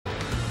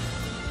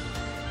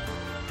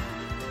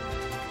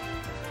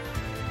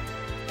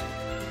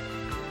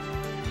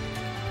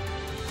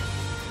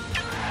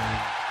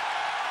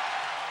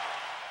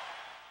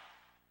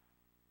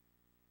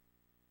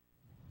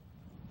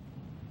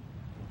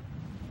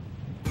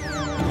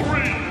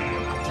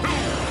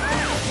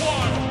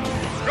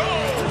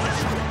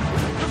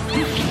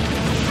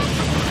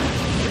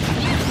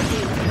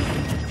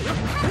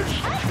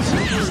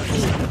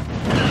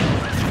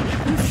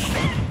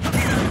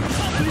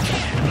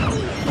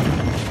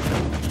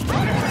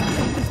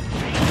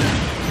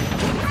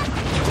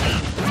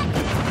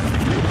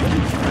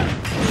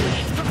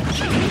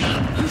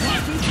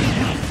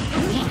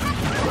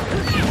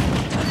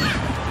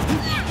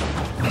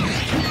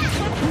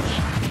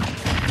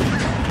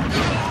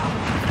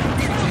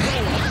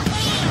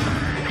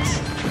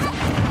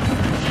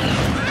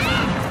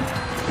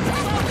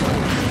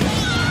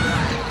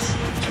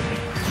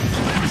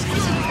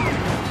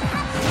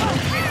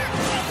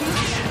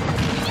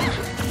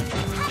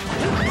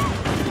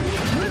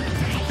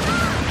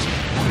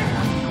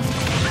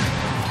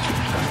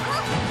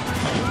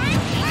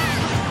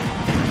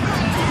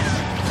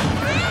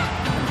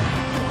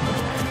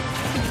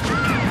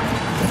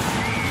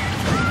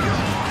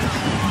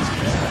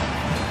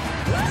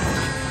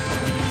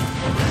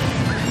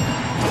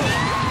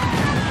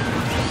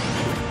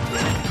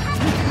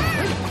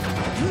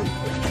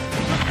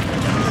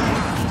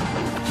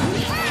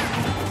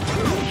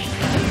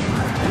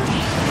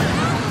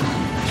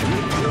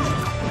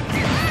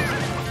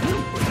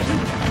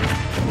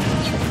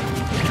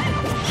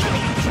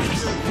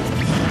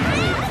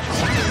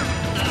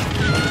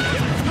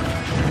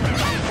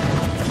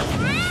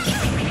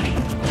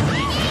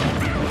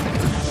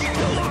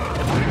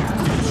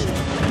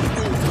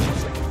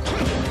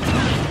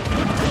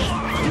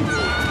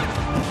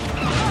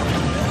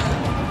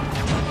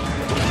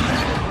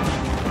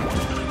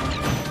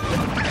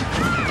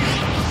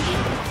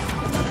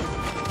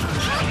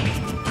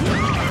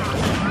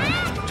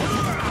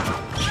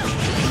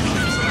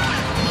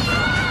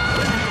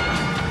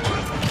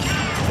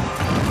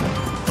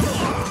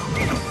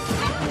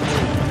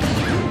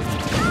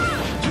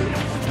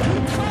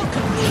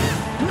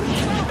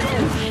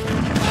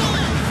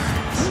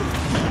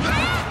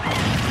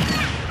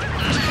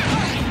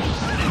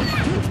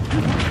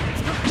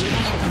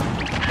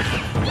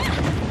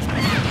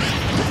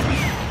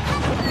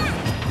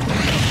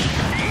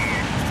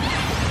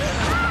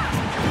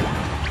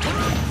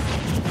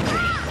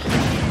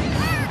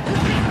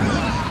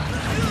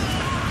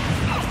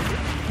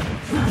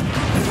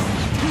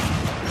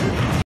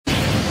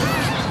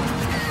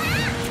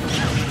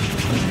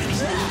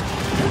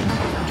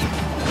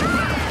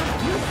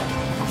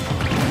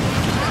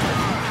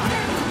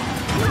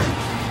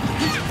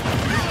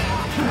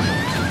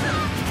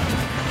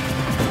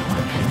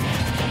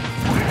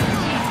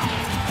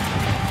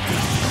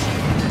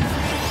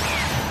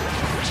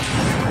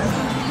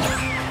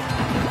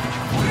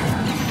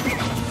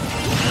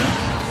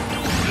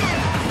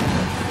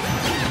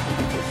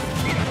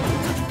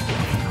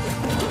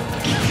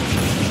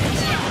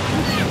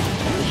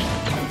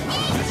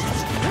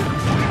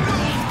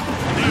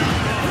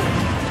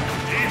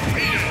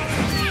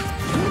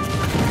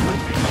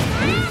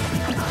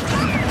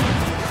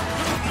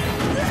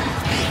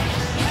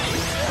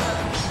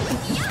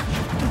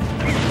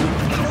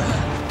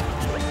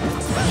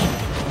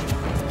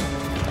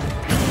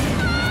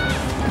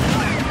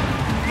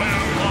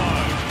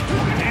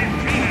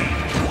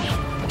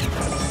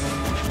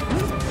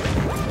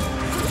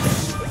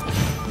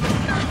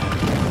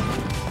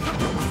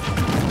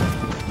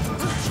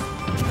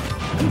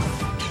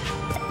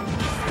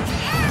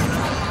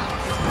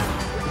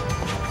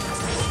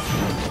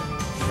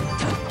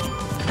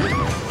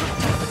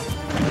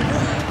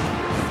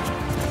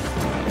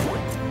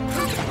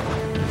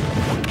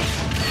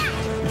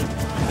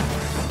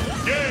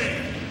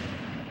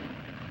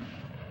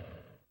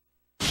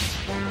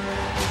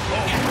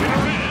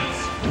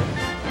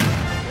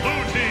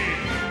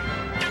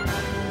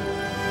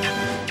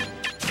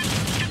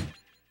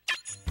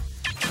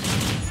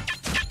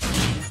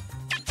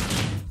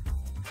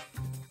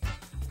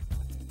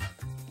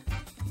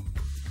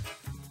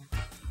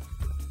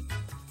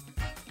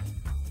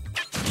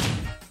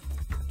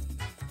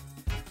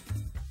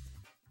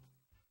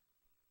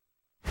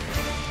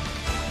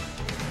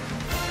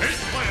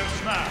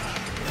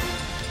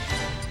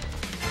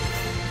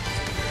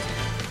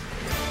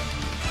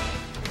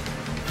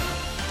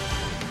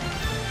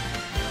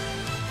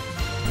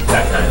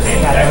That kind of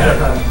thing.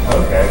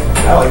 Okay.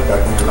 I like that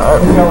kind of thing.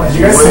 Alright.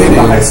 You guys see the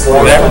high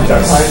score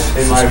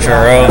in my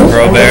Churro and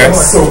Brobear.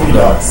 So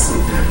nuts.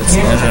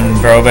 And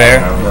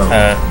Brobear.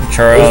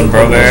 Churro and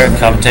Brobear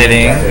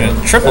commentating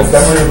triples.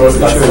 That's definitely the most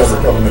nuts that ever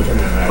come in the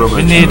tournament match.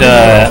 We need,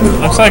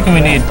 looks like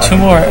we need 2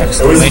 more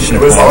exclamation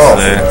points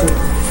there.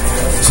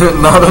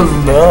 Not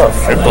enough.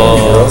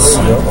 Triples.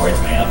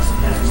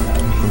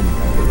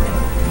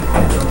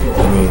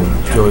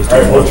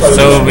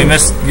 So we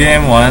missed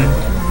game 1.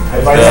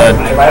 The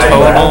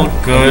total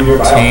good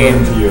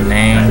team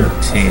named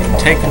team.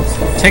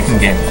 Taken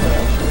game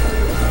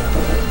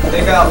 1.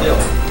 Big out deal.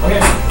 Okay.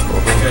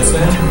 You guys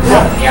staying?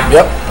 Yeah.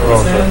 Yep.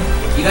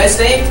 You guys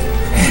staying?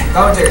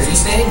 Commentators, you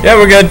staying? Yeah,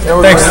 we're good.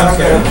 Thanks.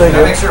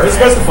 Make sure. This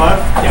guy's the fun.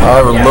 I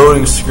have a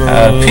loading screen.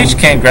 Peach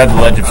can't grab the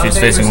ledge if she's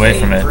facing away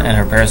from it, and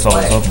her parasol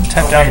is open.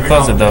 Tap down to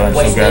close it though, and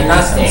she'll grab it.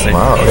 And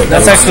Wow. Okay.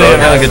 that's actually a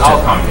really good tip.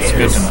 It's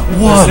good to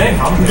know. One.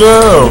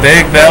 Go.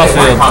 Big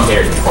battlefield.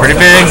 Pretty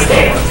big.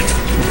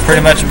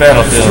 Pretty much a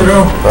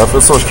battlefield.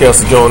 Battlefield so much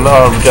chaos is going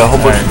on. We got a whole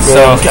bunch of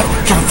So,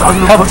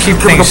 help keep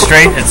things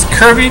straight. It's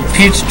Kirby,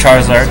 Peach,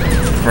 Charizard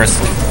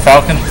versus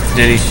Falcon,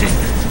 Diddy, Sheik.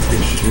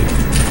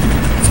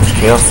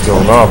 Chaos is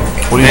going on.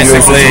 What do you do in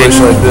a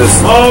situation like this?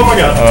 Oh my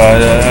god.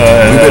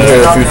 We've been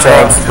here a few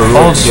times.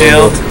 Hold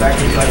shield.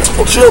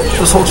 Hold shield.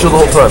 Just hold shield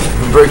the whole time. If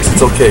it breaks,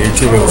 it's okay. Your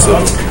teammate will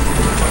save you.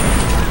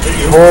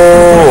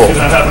 Oh!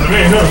 That happened to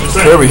me. No, just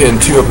saying. Kirby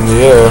hitting 2 up in the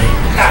air.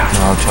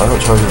 No,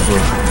 Charizard's going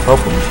to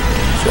help him.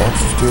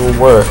 Jaxas doing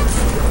work.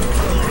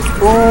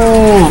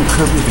 Ooh,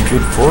 Kirby with a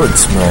good forward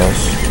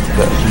smash.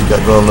 That you got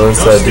going on the other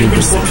side, dude.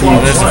 Just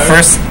There's the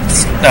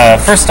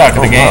first stock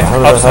of the game.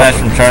 Up smash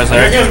from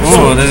Charizard.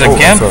 Ooh, there's a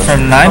Gimp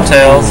from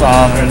Ninetales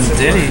on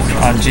Diddy,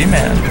 on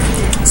G-Man.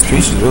 This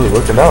Peach is really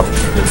working out.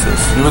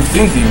 You would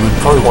think he would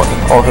probably want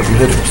all heavy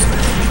hitters.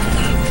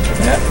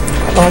 Yeah.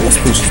 I guess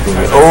Peach is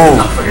pretty good.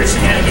 Oh!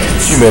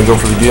 G-Man going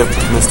for the Gimp.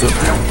 Missed it.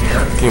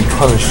 Getting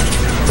punished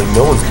like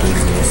no one's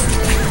business.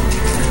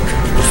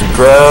 There's a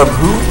grab.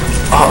 Who?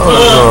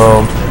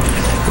 Oh, no.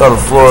 On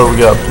the floor, we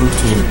got blue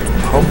team.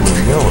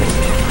 Probably going.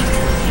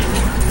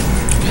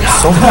 There's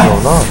so much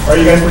going on. Are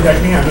you guys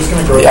protecting me? I'm just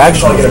gonna go. The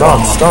action is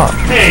non-stop.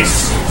 Hey,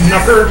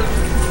 Snucker.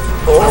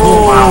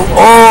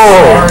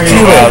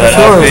 Teammate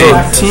killing his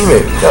own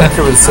teammate. Got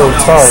Kirby at the same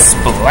time.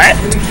 Splat.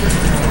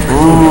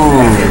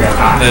 Ooh.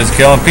 There's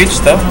killing Peach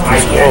though.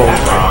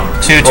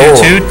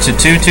 2-2-2 to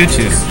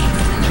 2-2-2.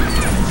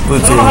 Blue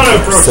team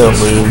still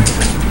lead.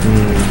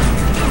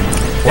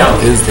 What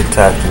is the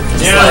tactic?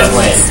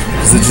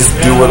 Is it just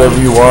do whatever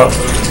you want?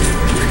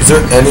 Is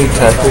there any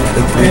tactic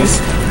in these?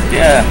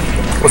 Yeah.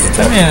 What's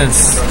the I tactic? mean,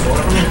 it's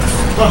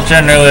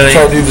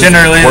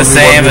generally the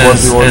same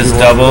as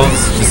doubles.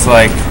 Just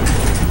like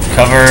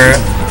cover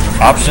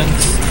options.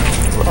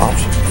 What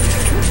options?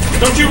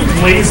 Don't you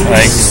lazy?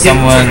 Like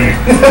someone,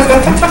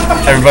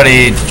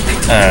 everybody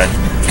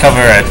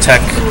cover a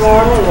tech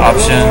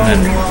option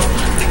and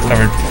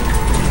cover.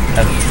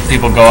 Have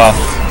people go off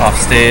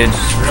stage.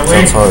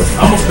 That's hard.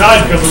 I almost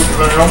died because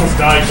I almost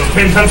died. So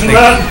pay attention to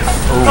that.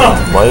 Oh,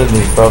 why didn't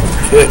he Falcon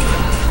kick?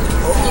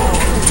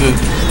 Dude,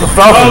 the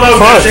Falcon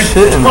punch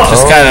hitting.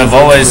 Just kind of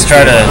always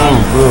try to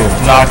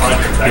knock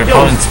your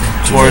opponents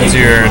towards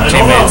your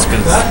teammates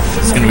because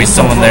there's going to be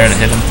someone there to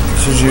hit them.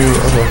 Should you?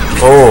 Okay.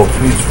 Oh,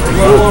 Peach,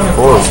 good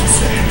forward.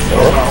 Yeah,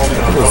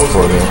 look at this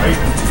forward there.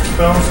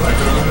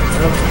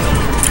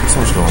 So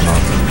much going on.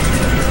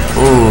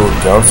 Ooh,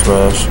 down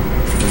smash.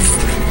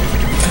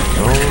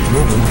 No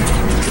moving.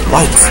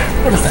 Lights.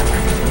 What is that?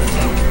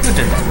 Who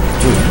did that?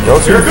 Dude, y'all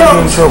two are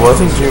in trouble. I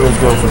think G-Man's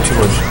going for too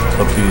much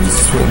up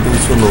these.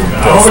 He's a little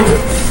desperate.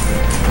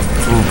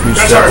 Ooh,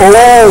 Peach down.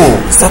 Oh!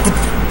 Is that the...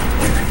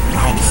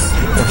 Nice.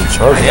 That's a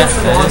charge. Yeah,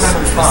 that is.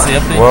 That's the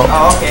update. Well,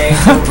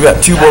 we got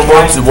 2 more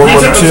months and 1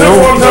 more 2.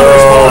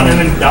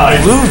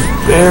 Blue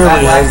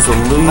barely has the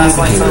lead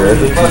here. I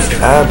think he's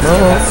at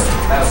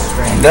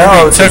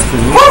now it's took. There's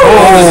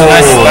a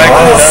nice spike.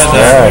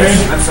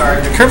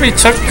 Kirby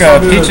took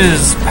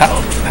Peach's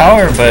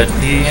power, but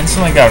he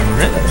instantly got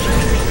rid of it.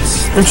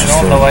 Interesting.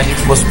 I don't know why he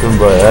must have been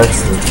by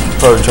accident.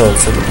 Probably trying to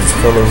set up his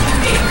fellow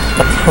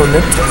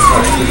opponent.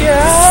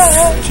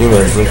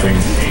 G-Man's looking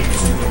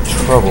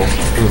trouble.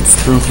 Feeling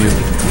spooky.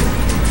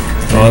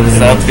 Oh, this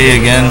is up B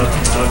again.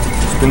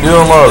 He's been doing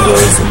a lot of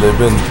those, and they've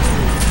been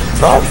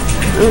not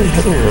really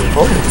hitting their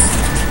opponents.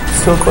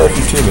 Still quite a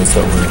few teammates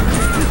that way.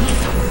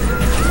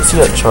 Let's see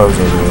that charge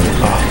over there.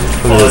 Oh,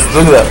 look at this.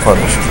 Look at that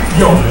punish.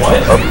 Yo, what?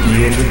 Up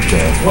B into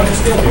death.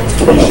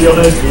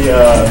 Shielded the,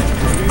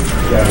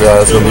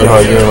 yeah, it's going to be a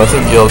hard game. I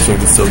think Yellow Team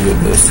can still get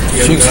this.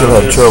 Sheik's going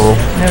to have trouble.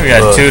 Yeah, we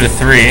got 2 to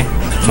 3.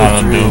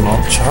 Not undoable.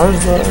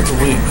 Charizard is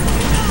weak.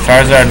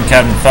 Charizard and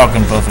Captain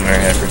Falcon both are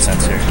very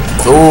hypersense here.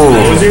 Oh,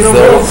 is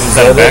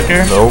that a back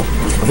here? Nope.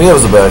 I think that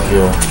was a back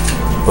here.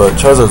 But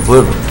Charizard's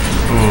living.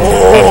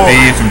 Up B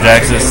from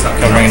Jaxas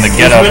covering the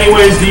get up. There's many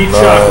ways to eat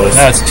chocolate.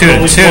 Now it's 2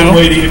 to 2. Only one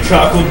way to eat a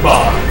chocolate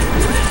bar.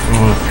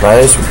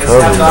 Nice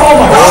recovery.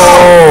 Oh my god!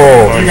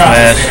 Oh! You got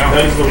Smash. this.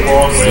 That is the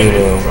wrong way.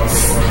 Zeno.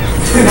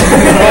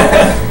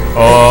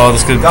 Oh,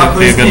 this could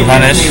be a good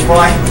punish. Ooh,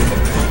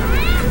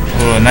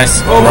 nice.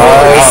 Nice. Wow.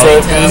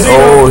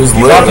 Oh, his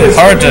lip. It's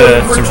hard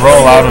to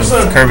roll out of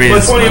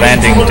Kirby's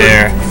landing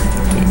dare.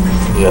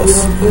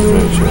 Yes, that's very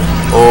true.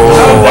 Oh,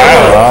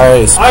 wow.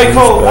 Nice.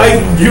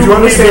 You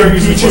understand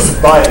Peach's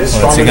butt is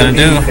What's he gonna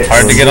do?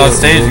 Hard to get on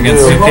stage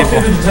against two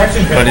people.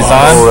 But he's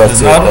on. Oh, that's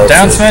it. Up,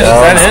 down smash. Is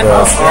that it?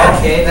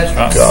 Okay,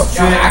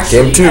 that's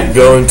Game 2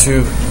 going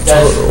to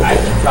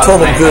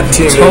total good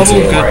team.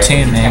 Total good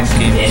team name.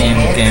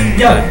 Game.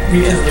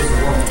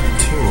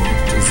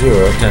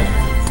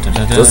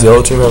 2-0. Does the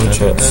other team have a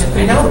chance?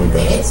 I know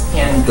this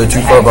and They're too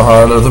far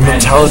behind, or the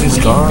mentality's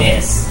gone.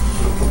 miss.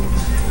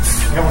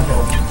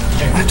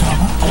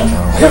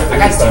 I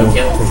got 2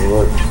 kills.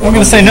 I'm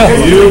gonna say no. I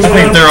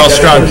think they're all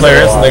strong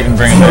players and they can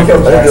bring them I in.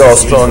 think they're all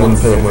strong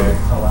independent women.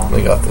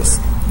 They got this.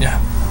 Yeah.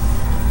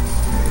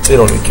 They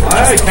don't need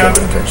characters. They kill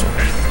potential.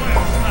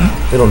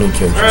 They don't need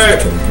characters.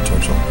 They kill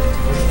potential.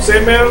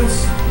 Same man's?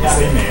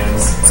 Same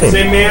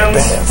Same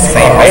man's?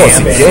 I want to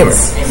see gamer.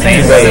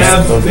 Same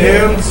Man's?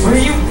 Bands? Where are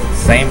you?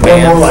 Same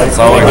bands. That's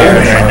all we're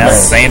doing right now.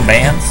 Same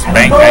bands.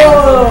 Bang bang.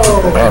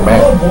 Bam, bam.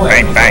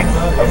 Bang bang.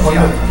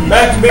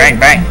 Back to Bang Big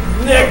bang.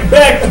 Nick,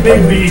 back to Big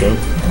B.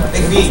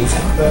 Big B.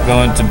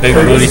 Going to Big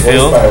Booty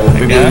Field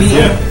again.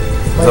 Yeah.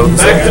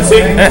 Back to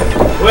Big.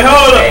 Wait,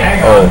 hold up.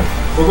 Oh.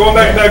 We're going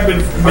back to Big.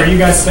 Where you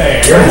guys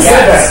staying?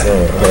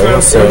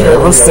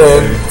 Everyone's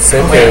staying.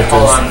 Same Hold characters.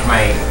 on,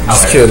 my.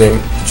 Just kidding.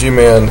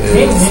 G-Man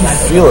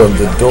is feeling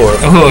the door.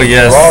 Oh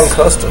yes. Wrong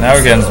custom. Now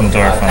we're getting some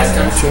door fun.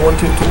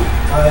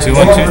 2-1-2-2.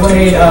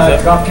 2-1-2-2.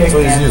 That's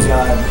what he's using.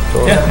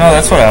 Yeah, no,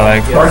 that's what I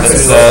like.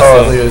 That's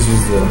Oh, I think I was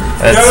using the...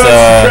 that's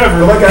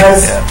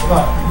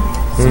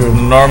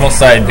normal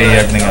side B.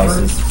 Everything else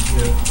is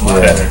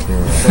better.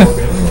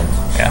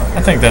 Yeah,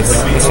 I think that's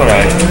what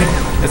I like.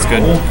 It's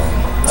good.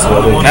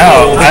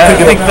 Now, I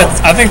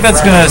think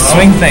that's gonna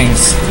swing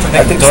things.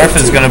 I think Dorf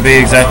is gonna be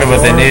exactly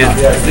what they need.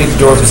 I think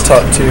Dorf is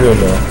top 2 in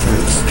the...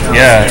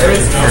 Yeah,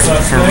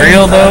 for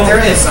real though,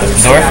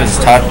 Dorf is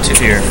top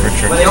tier for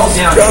sure.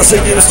 Gotta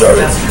say game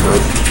started.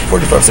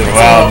 45 seconds.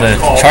 Wow, the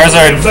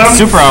Charizard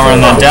Super Armor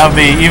and the down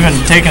B even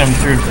taking him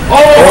through.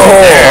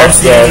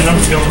 Upset.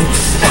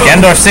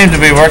 Gendorf seemed to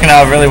be working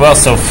out really well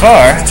so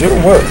far.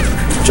 Didn't work.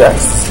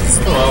 Jaxas is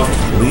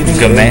leading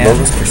Good in man.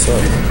 lowest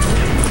percent.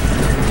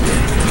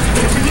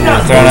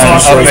 Throwing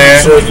out up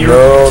there.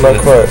 No, not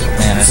quite.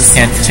 Man, I just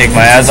can't take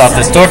my eyes off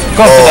this door.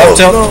 Go for the up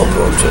tilt. No,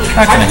 go up tilt.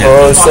 Not gonna hit.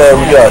 Oh, instead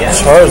we got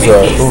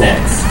Charizard. Ooh. There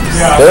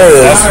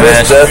it is.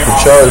 First death for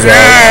Charizard.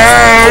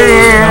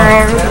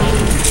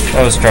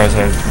 That was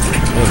Charizard.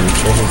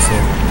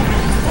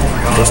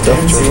 First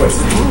death for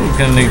Charizard.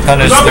 Can he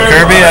punish the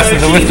Kirby after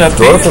the whipped up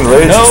Dorf and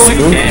Rage No, is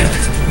he spooky. can't.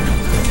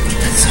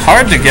 It's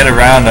hard to get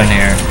around on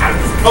here.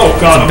 Oh,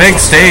 God.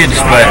 Big stage,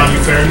 but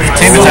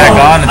team attack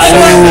on and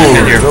stuff to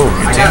hit your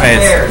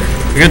teammates.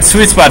 A good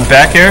sweet spot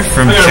back air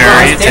from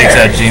Charey. Takes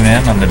out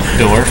G-Man on the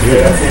door.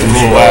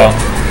 Ooh, wow.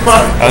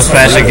 Up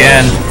smash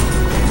again.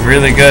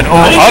 Really good. Oh,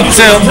 up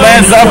tilt.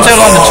 Lands the up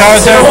tilt on the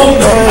Charizard.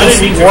 I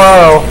didn't mean to.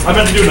 Wow. I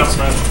meant to do enough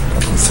smash.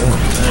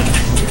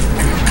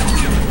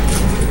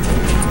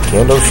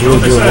 Gandalf's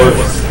really doing work.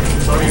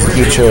 It's a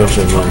good challenge,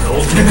 I believe.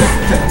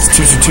 It's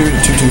 2-2-2,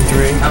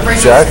 2-2-3.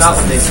 Jaxas.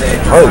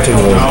 Probably taking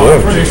a little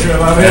damage.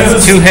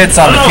 2 hits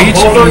on the Peach.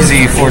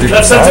 Easy 40%.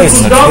 Nice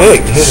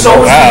kick. Hit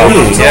him Wow.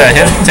 really.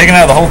 Yeah, taking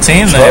out the whole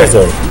team there.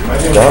 Charizard.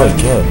 Down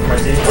again.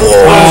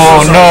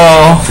 Oh,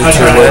 no.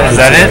 Is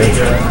that it?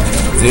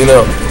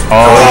 Zeno. Oh,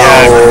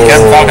 yeah.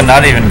 Captain Falcon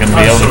not even going to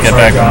be able to get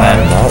back on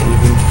that. Not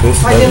even fist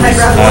members.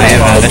 Not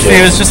even. If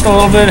he was just a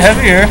little bit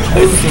heavier.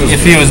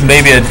 If he was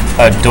maybe a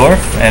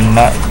Dorf and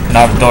not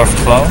a Dorf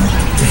clone.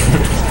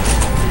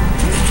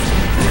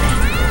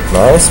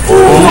 Nice.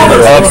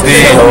 Up B.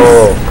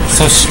 Oh.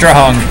 So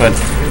strong, but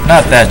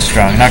not that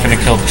strong. Not going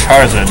to kill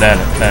Charizard that.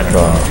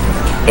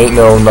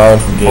 8-0-9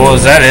 from game. Oh,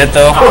 is that it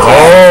though?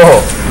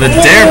 Oh. The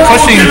dare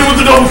pushing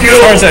With the double kill.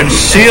 Charizard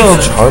shield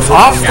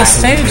off the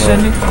stage,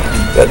 and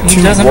That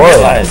he doesn't 2-1.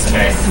 realize.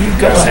 He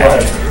goes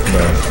there.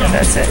 And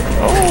that's it.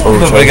 Oh,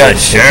 but we got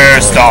Sure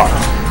Star.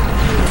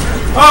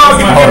 Oh,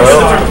 give me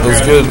Well, it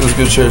was good. It was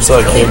good. Share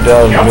side came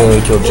down and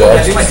immediately killed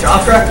Jax.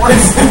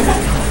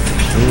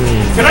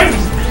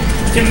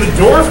 Can the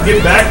Dorf get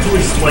back to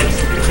his, like,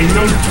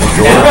 kingdom?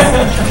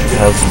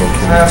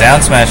 Down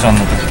smash on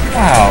the.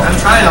 Wow. I'm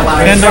trying to allow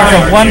Gendorf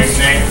from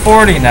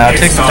 140 now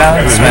takes a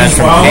down smash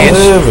from Peach.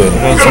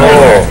 Goes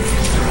over.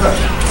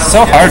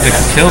 So hard to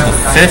kill the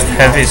 5th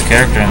heaviest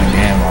character in the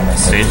game on a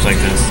stage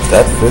like this.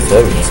 That 5th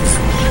evidence is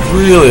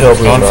really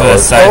helping Going him for the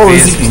out. side Oh,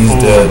 B's. he's Ooh,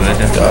 dead.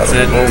 that's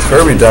it. Oh,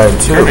 Kirby dying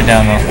too. Kirby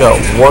down though.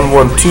 Got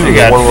 1-1-2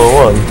 got- and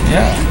 1-1-1.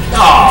 Yeah.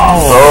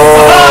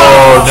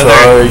 Oh,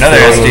 sorry. Another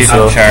killing SD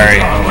from himself. Charey.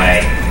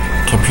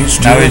 Can Peach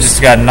do Now we this?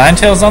 just got 9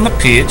 tails on the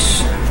Peach.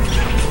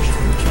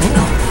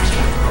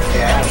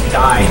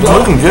 He's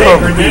looking good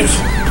on the Peach.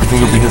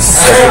 think it'll be his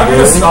second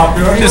win?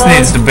 He just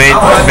needs to bait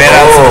out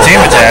some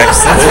team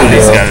attacks. That's what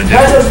he's got to do.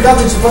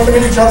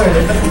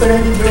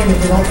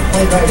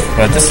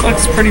 But this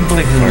looks pretty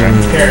bleak for him.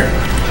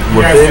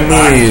 What they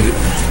need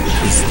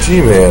is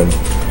G-Man.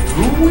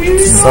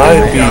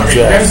 Side B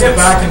Jaxas. Get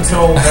back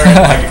until they're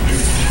like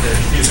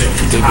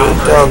They go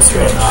down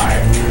stretch.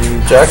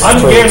 Jaxas I'm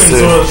playing gaming,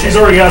 so she's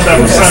already got that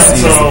percent,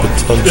 so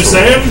the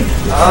same?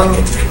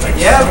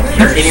 Yeah,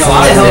 they're eating a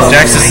lot of health.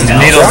 Jaxas'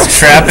 needles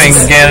trapping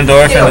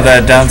Ganondorf into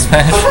that down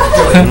smash.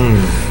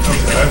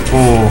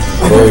 Ooh,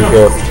 There you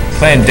go.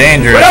 playing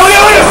dangerous.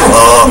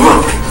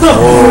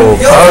 Oh,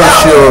 power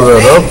shield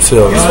and up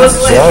tilt.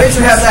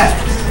 Jaxas.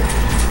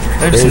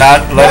 They're just not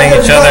letting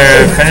each other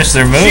finish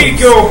their moves.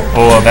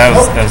 Oh, that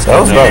was That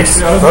good. was nice.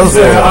 That was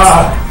very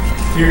nice.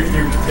 You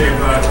gave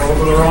that roll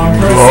to the wrong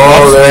person.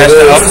 Oh, there it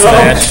Up is.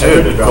 smash.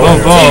 Dude, Boom,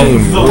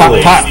 boom. Pop,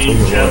 pop.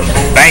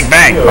 Bang,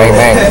 bang. Bang,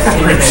 bang.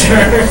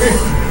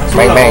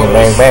 Bang, bang, bang,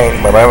 bang, bang,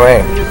 bang,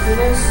 bang.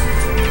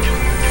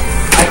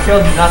 I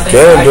killed nothing.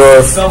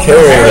 Ganondorf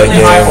carrying that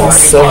game.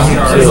 7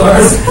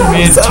 kills. I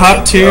mean,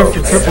 top tier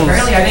for triples.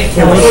 Apparently I didn't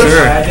kill it.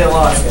 Sure. I did a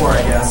lot of score, I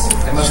guess.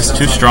 Just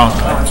too strong.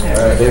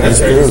 I think this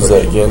proves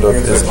that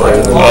Ganondorf is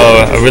better than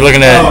Oh, are we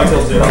looking at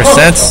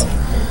percents?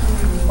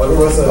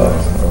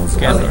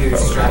 got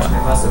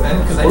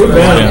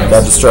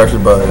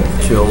distracted by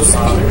kills.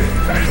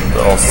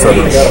 They're all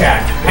 7.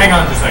 Hang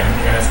on just a second,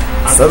 you guys.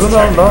 7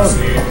 out of 9. I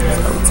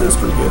would say it's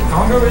pretty good.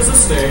 Congo is a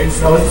stage.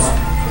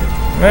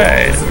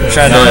 Right.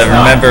 Trying to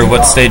remember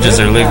what stages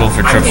are legal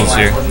for triples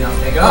here. I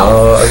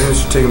think we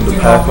should take him to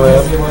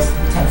Pac-Man.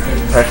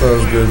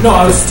 Pac-Man's good.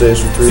 Good stage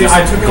for 3s. See,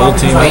 I took it off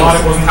because I thought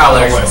it wasn't on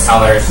the list.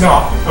 Colors. No,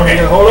 okay,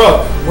 hold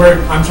up.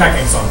 I'm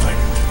checking something.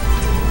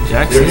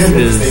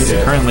 Jaxas is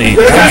currently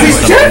Because he's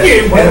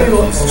checking! We had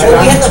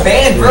the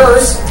band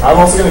first. I'm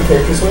also gonna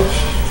character switch.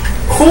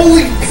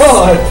 Holy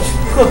God!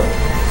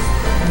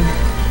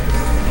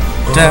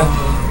 Da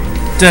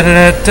da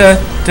da da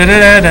da da da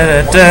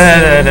da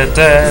da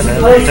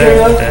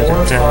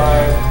da.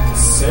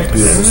 6,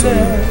 Yeah, so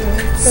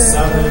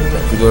 7, if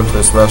you're doing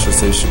play Smash, I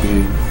say it should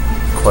be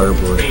choir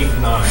boy. 8,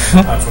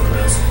 9. That's what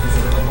it is.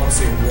 Let's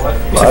see what.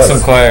 Took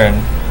some choir,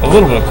 a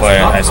little bit of choir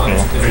in high school.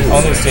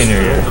 Only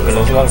senior year, but it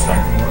was a lot of fun.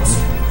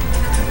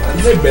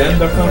 Did they ban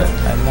that kind of?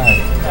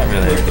 Not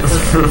really.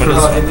 But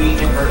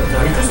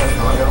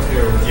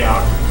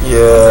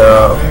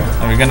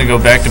Yeah. are we gonna go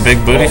back to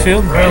Big Booty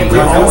Field? Hang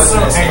on,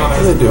 What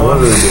do they do? What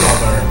do they do?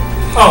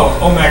 Oh,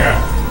 Omega.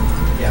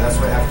 Yeah, that's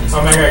right after you.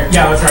 Omega.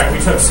 Yeah, that's right. We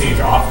took Siege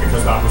off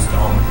because that was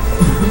dumb.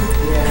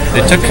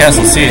 They took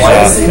Castle Siege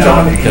off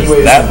because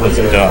that was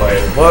dumb.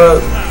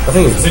 What? I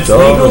think it's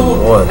dumb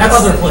and one. At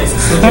other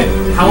places.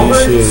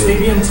 Halberd,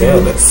 Stadium 2, Yeah,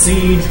 that's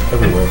Siege.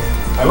 everywhere.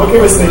 I'm okay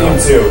with Stadium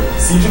 2.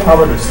 Siege and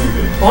Halberd are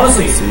stupid.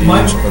 Honestly,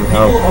 my Siege and people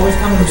Halberd. always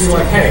come and be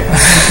like, hey, you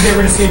should get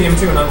rid of Stadium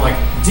 2. And I'm like,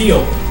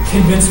 deal.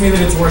 Convince me that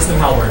it's worse than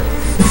Halberd.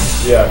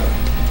 Yeah.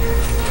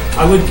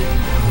 I would. I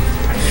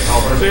hate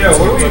Halberd. So yeah,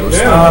 what do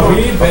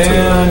we We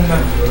ban.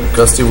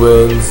 Gusty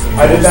wins.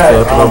 I did that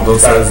on both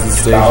sides of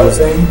the ballot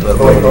stages. thing, That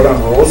like vote on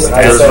rules, and I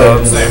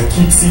said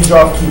keep Siege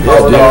off, keep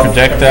Halberd off.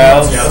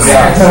 Projectiles, Yeah.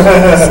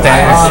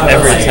 stance,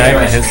 every attack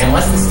that hits them.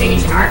 Unless the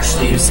stage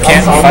actually.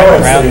 Can't fight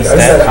around the I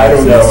said I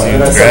don't know. And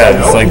I said,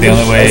 It's like the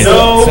only way. So,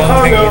 it's the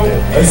only thing Congo. you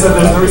I said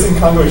there's no reason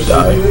Congo should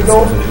be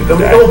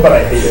illegal, but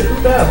I hate it.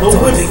 They'll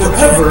live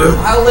forever.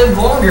 I'll live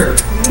longer.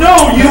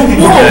 No, you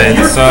did. won't.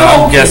 You're So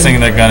I'm joking. guessing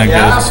they're gonna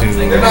Yeah, go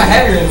they're not to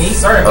heavier than me.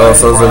 Sorry. Oh,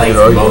 sounds like a good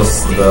argument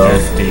most- about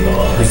 50.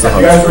 who's the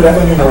You guys were hottest.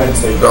 definitely doing the right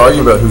stage. They're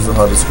arguing about who's the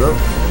hottest girl.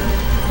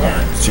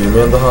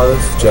 G-Man the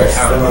hottest, Jaxas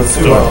the hottest,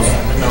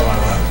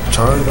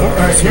 Charey the Alright,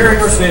 hottest. here are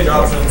your stage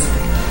options.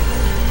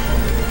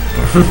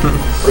 We're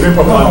doing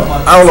Pokemon.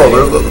 I don't know,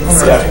 there's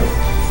Yeah.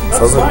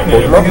 sounds like fine,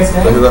 Pokemon. dude.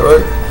 Did I hear that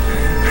right?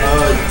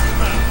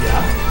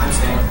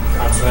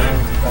 I'm saying.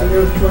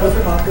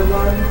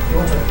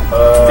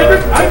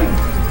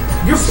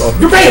 You're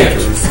banned!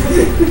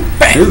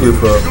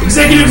 Jigglypuff.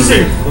 Executive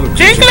decision!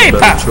 Jigglypuff.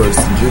 Better choice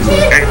than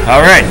Jigglypuff.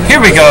 All right, here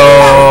we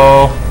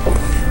go.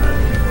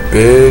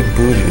 Big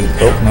booty.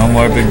 Nope. No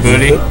more big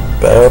booty.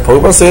 Bad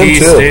Pokemon Stadium P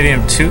 2.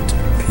 Stadium Toot.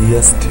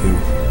 PS2.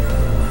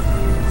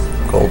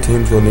 Gold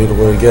team's gonna need to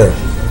win again.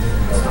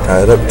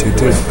 Tie it up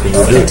 2-2.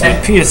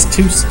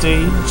 PS2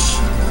 stage.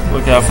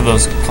 Look out for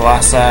those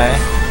colossi.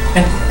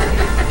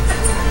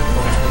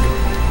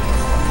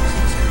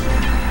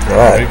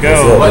 Alright, There we go.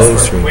 let's go.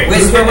 Whisper. Mainstream. Wait,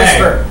 Whisper.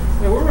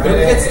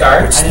 Good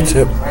start. What's the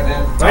tip?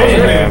 That's why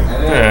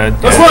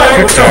I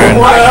Quick was turn.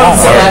 going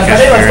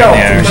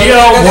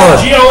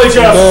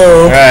GLHF.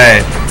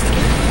 Right.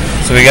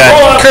 So we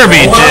got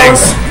Kirby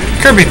Jigs,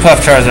 Kirby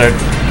Puff Charizard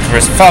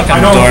versus Falcon I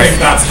don't Dwarf. think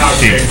that's how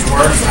Sheep. things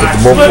works.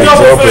 multiple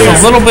jump It's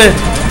is- a little bit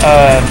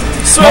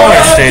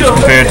smaller stage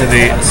compared to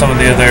some of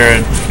the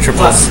other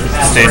triples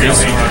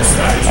stages.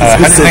 How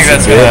do you think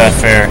that's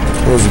fair?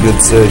 It was a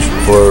good stage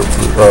for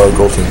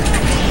Gold team.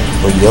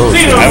 Or yellow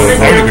team. I would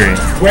agree.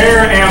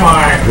 Where am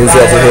I? Means you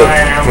have to hit.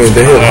 I mean,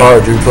 they hit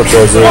hard. You put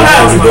those in.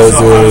 He does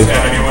it.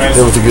 anyways.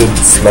 Then with a good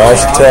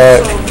smash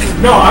attack.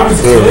 No, I was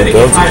Good, kidding.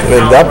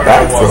 and that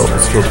back throw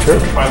was good too.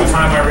 By the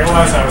time I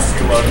realized I was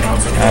too low, and I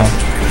was like,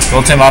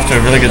 Gold team off to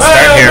a really good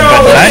start here,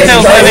 but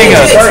Ninetales landing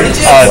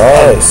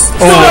Nice.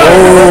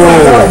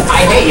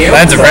 I hate you.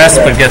 lands a rest,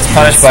 but gets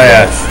punished by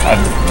an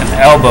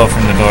elbow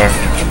from the door.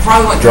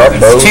 Drop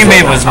bow. His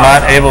teammate was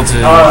not able to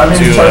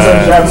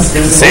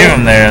save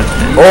him there.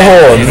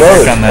 Oh, He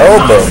worked on another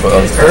that. elbow, but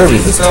on Kirby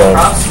this time.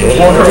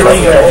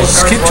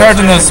 Just keep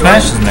charging those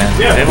smashes, man.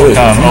 They will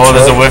come. Oh,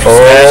 there's a whiff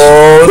smash.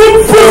 Oh,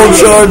 full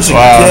charge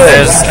Wow,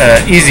 again. there's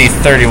easy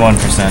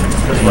 31%.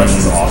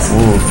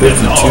 Ooh,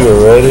 52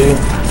 already.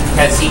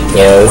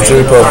 Yeah, this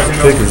Jimmy Pop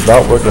pick is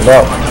not working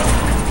out.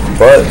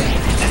 But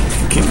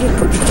keep it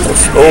pretty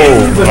close.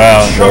 Oh,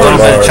 Wow, a little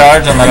bit of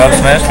charge on that up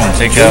smash. Gonna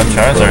take out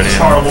Charizard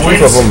here. both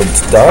of them is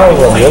down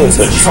on the other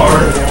side.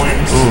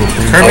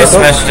 Kirby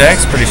smash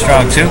attack's pretty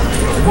strong too,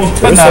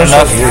 but not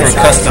enough for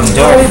custom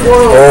door.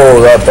 Oh,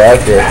 that back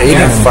there, No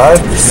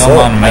 85%.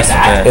 one mess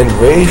with that.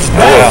 Enraged.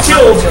 Wow.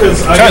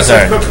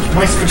 Charizard.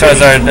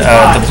 Charizard,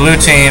 the blue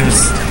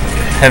team's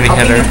heavy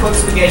hitter,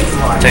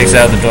 takes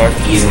out the door.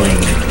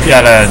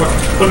 Got a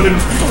Put it in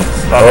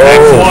Oh,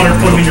 water,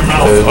 put it in your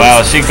mouth. wow,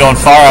 she going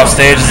far off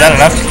stage. Is that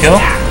enough to kill?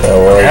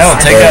 That will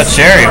take out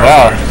Charey.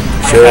 Wow,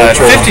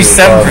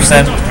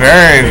 57%.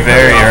 Very,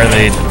 very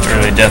early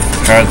death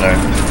for Charizard.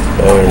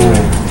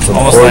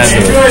 Almost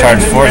landed a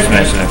charge force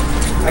smash there.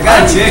 I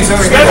got a Jigs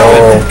over here.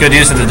 Good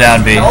use of the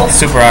down B.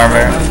 Super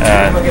armor.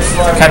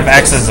 Kind of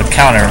acts as a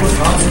counter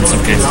in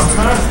some cases.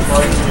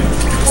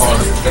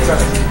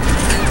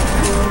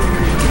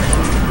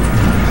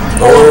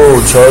 Oh,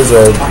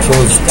 Charizard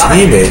kills his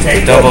teammate.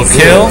 Double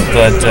kill,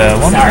 but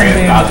one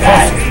being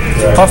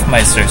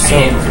Puffmeister. So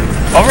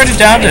already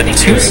down to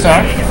 2-star.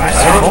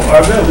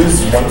 I'm gonna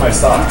lose one of my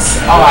stocks.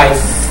 Oh, I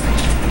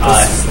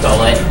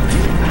stole it.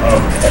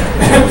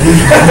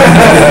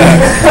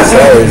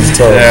 Sorry, just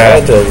tell Yeah.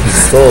 him that he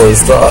stole his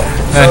stock.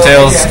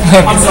 Ninetales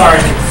I'm sorry.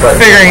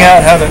 figuring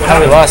out how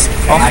he lost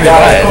all 3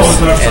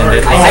 lives. And it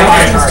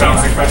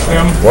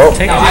Well,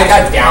 No, I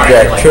got down.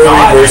 yeah, Kirby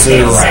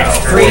versus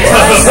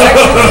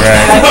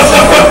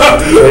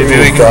maybe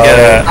we can get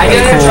a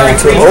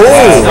cool.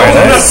 Oh,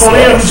 That's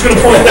funny. I'm just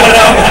gonna point that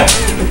out.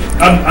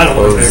 I don't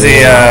know.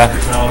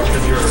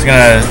 He's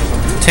gonna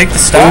take the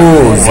stock.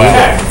 Ooh,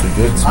 Wow.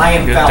 good I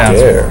am Good found.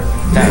 there.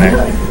 Down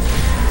there.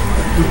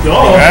 Oh,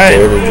 Alright,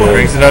 There we go.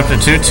 brings it up to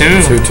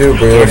 2-2. 2-2,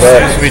 bring it Seems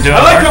back. to be doing I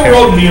like work how here. we're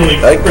all kneeling.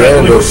 That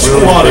grand, but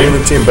really bring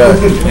the team back.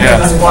 Yeah,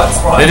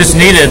 they just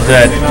needed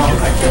that.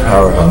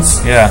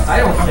 Powerhouse. Yeah, I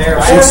don't care.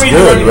 Looks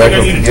good,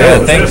 record I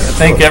again.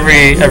 think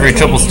every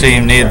triples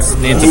team needs a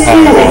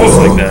powerhouse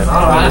like that.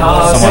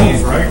 Someone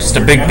just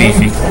a big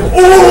beefy.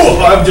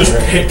 Oh, I've just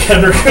hit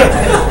Kendrick. So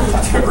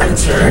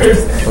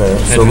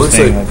it looks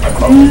like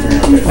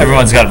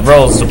Everyone's got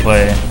roles to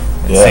play.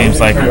 It Yeah. seems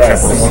like in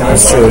triples.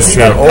 it's true, it's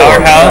true. Oh,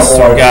 Powerhouse,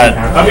 we got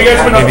Have you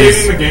guys been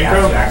updating the game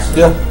code?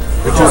 yeah.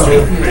 Which is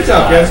good. Good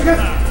job, guys. You got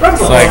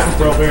it's like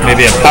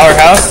maybe a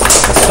powerhouse,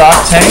 a stock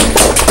tank,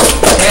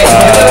 Hey, give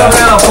it a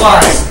round of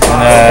applause.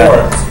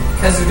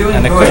 Because they're doing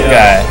and a good. quick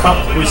guy.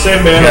 We say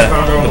man. Yeah, the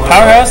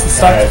powerhouse, the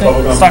stock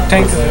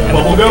tank, and a quick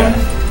Bubblegum?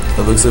 guy.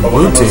 It looks like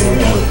blue team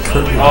with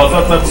Kirby. Oh, I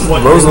thought that's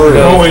what Rosalie.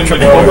 Oh, wait,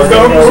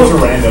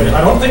 bubblegum?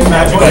 I don't think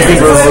Magic I think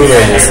Rosalie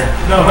is.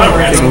 No, not I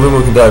random. think Luma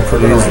can die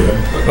pretty easily.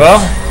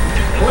 Well,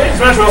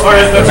 Smash Bros.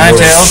 Alright, that's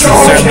Ninetales is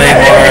certainly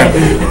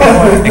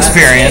more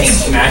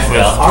experienced with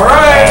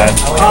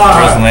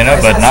Rosalina,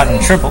 but not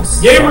in triples.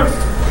 Gamer.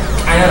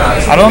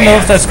 I don't know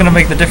if that's going to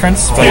make the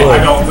difference, but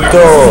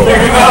Go.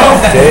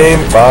 Game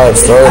 5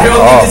 starting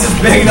off.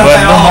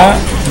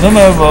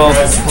 Luma will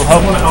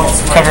help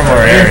cover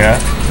more area.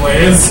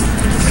 Plays.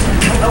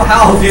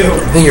 How do?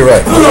 I think you're right.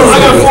 My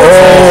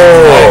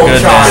Oh,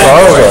 goodness.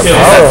 Charizard,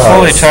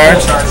 Fully powerhouse.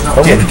 charged.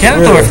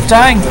 Ganondorf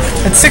dying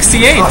at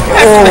 68.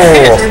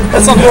 Oh,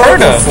 That's unheard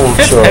of. full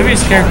 5th charge.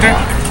 heaviest character.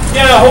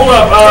 Yeah, hold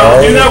up.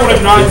 Do that when it's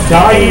not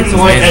dying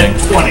like at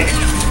 20.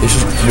 They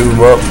should move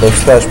him up.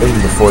 Next match, maybe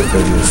the 4th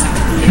heaviest.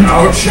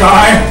 Out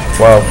shy.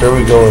 Wow, here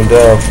we going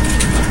down.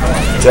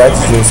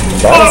 Jaxas doing some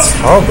nice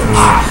combos.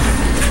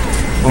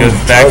 Good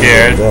back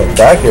air. Yeah,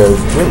 back air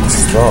is really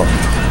strong.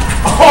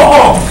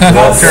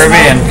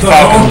 Kirby and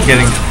Falcon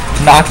getting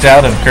knocked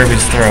out of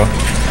Kirby's throw.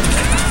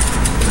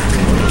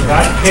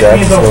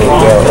 Jaxas going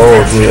down.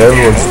 Oh, dude,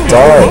 everyone's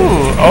dying.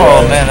 Ooh,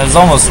 oh man, that's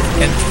almost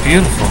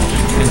beautiful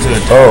into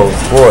it. Oh,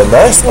 boy,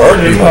 nice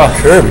upbeat Oh. by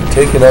Kirby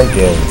taking that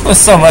game. There's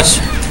so much.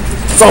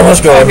 So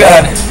much going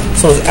God. on.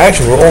 So much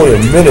action. We're only a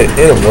minute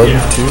in. 1,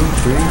 2,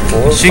 3,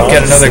 4, She 5,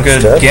 get another 6 good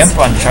steps. gimp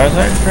on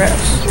Charizard,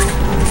 perhaps.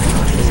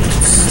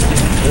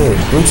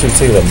 Blue team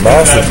taking a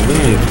massive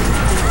lead.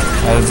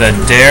 That was a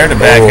dare to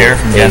back air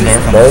from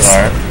Ganondorf on the nice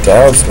start.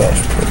 down smash.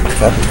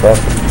 Captain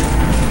Crawford.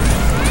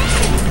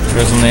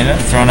 Rosalina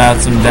throwing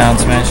out some down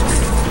smashes.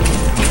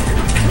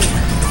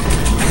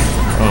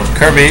 Oh,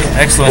 Kirby,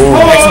 excellent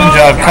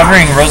job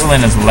covering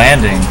Rosalina's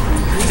landing.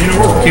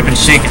 Keeping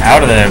Sheik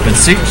out of there, but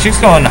Sheik's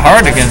going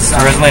hard against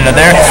Rosalina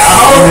there.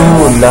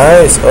 Ooh,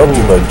 nice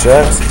upbeat by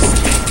Jaxas.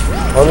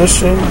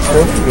 punishing.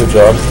 Good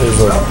job. His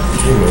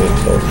teammate,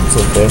 but it's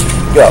okay.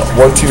 We got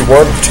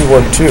 1-2-1,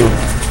 2-1-2.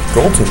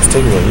 Gold team's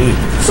taking the lead.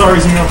 Sorry,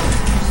 Zeno.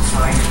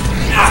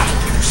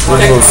 It's a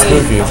little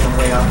spooky.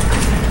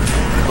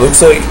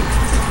 Looks like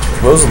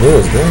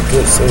Rosalina's very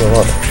good, saying a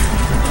lot.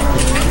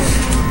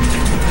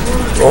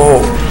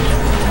 Oh.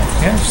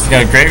 Yeah, she's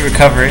got a great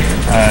recovery,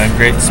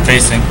 great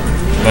spacing,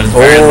 but it's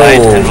very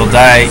light and will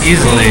die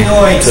easily.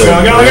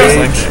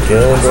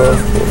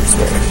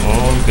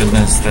 Oh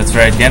goodness, that's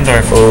right,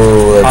 Gendorf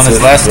on his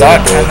last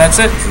stock, and that's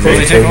it. Will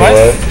he take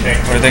away?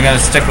 Or are they going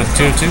to stick with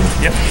 2-2?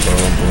 Yep.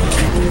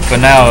 But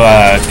now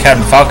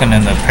Captain Falcon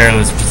in the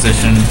perilous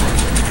position.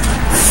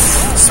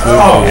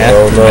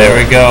 There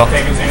we go.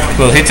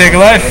 Will he take a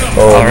life?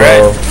 All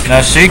right.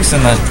 Now Sheik's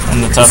in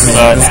the tough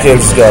spot. This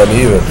game's just gotten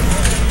even.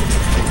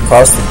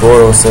 Across the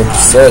board on 7%.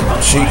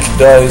 Sheik can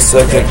die in a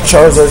second.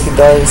 Charizard can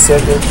die in a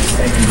second.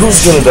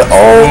 Who's gonna die?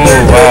 Oh,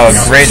 wow!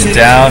 Great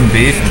down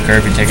B from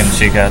Kirby taking the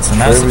Sheik out. So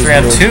now it's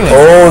 3-2.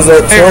 Oh, is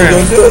that Charey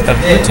gonna do it? I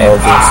don't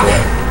think so.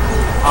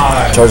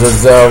 Charizard's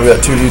down. We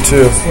got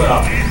 2v2.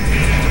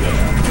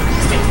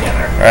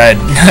 Alright,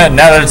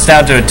 now that it's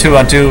down to a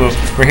 2-on-2,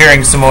 we're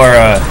hearing some more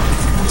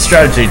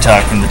strategy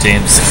talk from the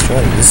teams.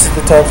 This is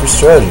the time for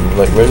strategy,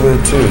 like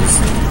regular twos.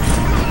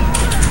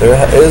 There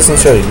is some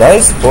strategy.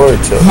 Nice board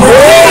too.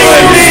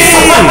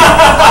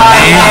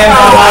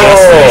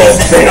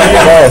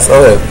 Nice.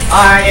 Okay.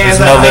 There's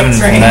no limit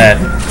from that.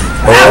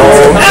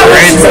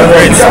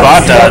 Great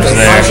spot dodge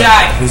there.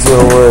 Who's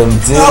gonna win?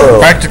 Zeno.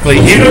 Practically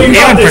even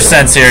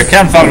percents here.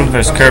 Captain Falcon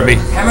versus Kirby.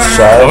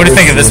 What do you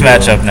think of this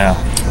matchup now?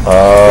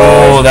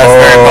 Oh, that's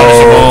very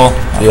punishable.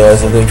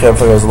 Yes, I think Captain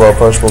Falcon has a lot of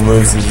punishable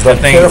moves. He's not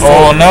careful.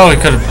 Oh no, he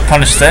could have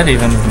punished that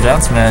even from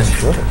down smash.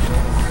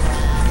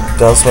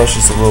 Down smash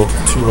is a little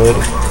too late.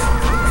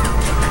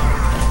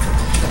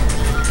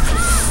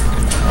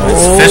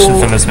 It's fishing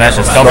for this match.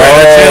 It's double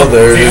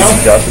there it is.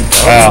 He got the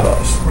down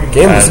smash.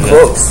 Game was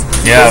close.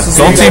 Yeah,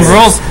 Gold Team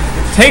rules.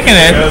 Taking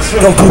it.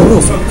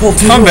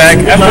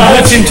 Comeback after the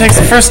blue team takes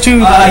the first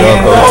two. What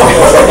about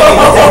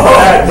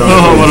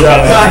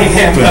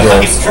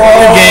good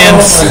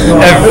games,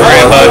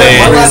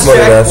 everybody.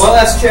 Well,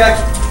 let's check.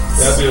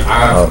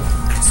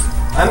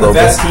 I'm the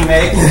best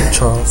teammate.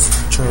 Charles.